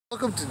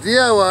Welcome to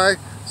DIY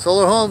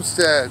Solar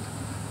Homestead.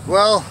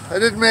 Well, I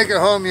didn't make it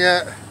home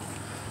yet.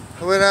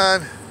 I went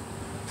on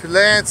to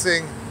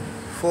Lansing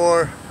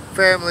for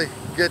family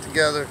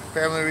get-together,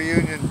 family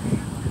reunion.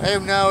 I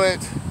am now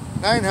at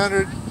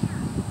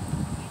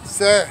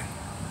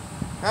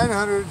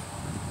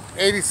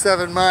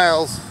 987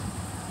 miles,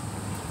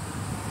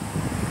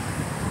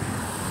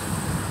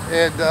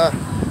 and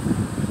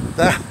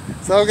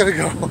so I'm gonna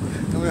go.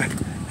 I'm gonna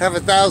have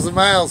 1,000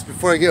 miles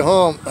before I get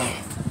home.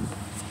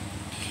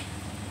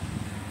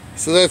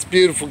 So that's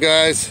beautiful,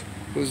 guys.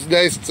 It was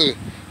nice to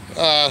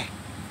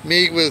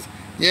meet with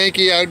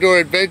Yankee Outdoor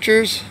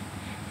Adventures,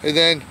 and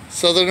then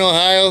Southern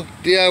Ohio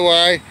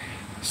DIY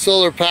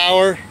Solar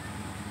Power,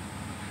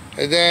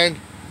 and then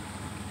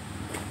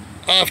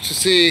off to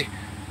see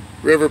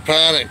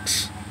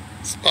Riverponics.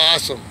 It's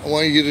awesome. I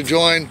want you to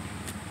join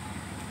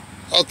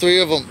all three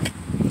of them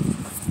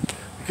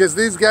because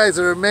these guys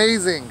are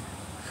amazing.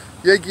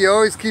 Yankee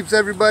always keeps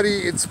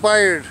everybody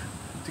inspired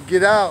to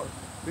get out.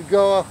 We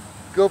go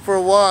for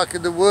a walk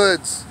in the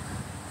woods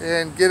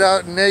and get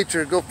out in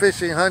nature, go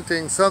fishing,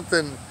 hunting,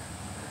 something.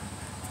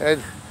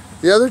 And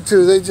the other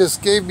two, they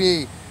just gave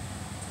me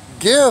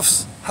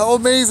gifts. How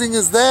amazing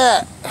is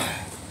that?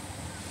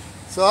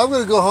 So I'm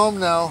gonna go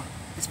home now.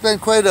 It's been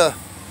quite a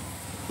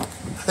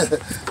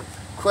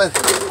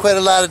quite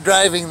a lot of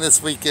driving this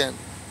weekend.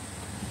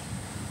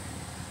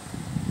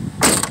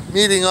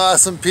 Meeting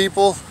awesome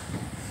people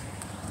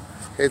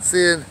and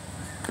seeing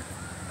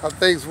how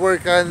things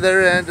work on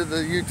their end of the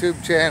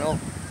YouTube channel.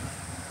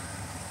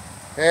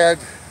 And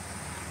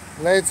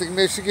Lansing,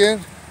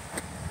 Michigan,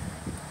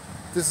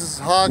 this is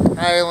Hawk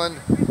Island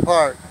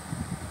Park.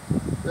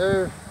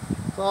 There's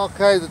all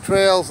kinds of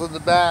trails in the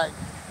back.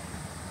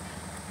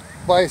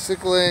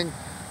 Bicycling,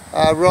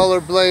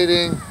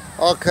 rollerblading,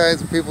 all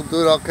kinds of people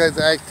doing all kinds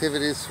of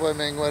activities,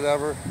 swimming,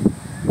 whatever.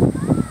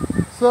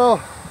 So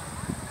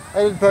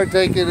I didn't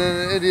partake in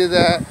any of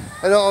that.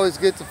 I don't always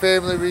get to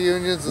family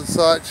reunions and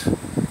such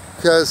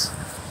because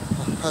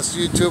us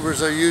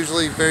YouTubers are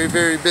usually very,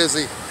 very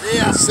busy.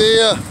 Yeah. See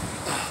ya.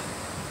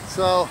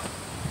 So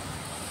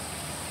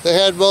they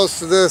had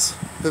most of this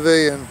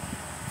pavilion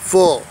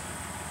full.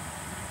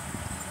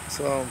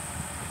 So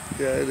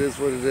yeah, it is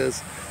what it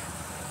is.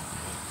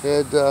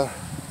 And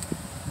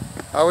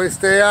always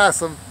stay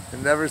awesome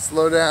and never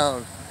slow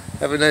down.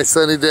 Have a nice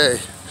sunny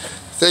day.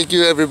 Thank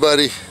you,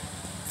 everybody.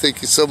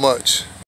 Thank you so much.